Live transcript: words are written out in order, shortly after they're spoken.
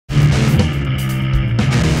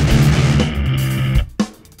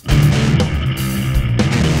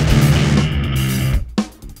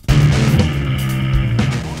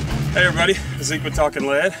everybody, Zeke of Talking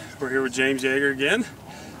Lead. We're here with James Yeager again.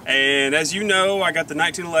 And as you know, I got the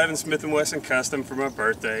 1911 Smith & Wesson Custom for my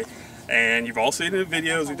birthday. And you've all seen it in the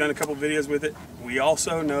videos, we've done a couple videos with it. We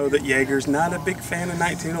also know that Yeager's not a big fan of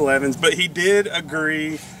 1911s, but he did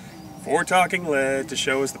agree for Talking Lead to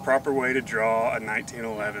show us the proper way to draw a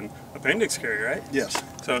 1911 appendix carry, right? Yes.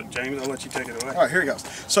 So James, I'll let you take it away. All right, here it goes.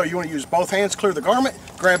 So you want to use both hands, clear the garment,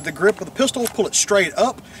 grab the grip of the pistol, pull it straight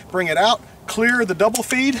up, bring it out, clear the double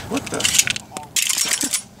feed. What the?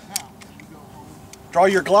 Draw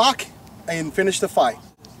your Glock and finish the fight.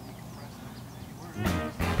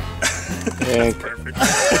 That's perfect.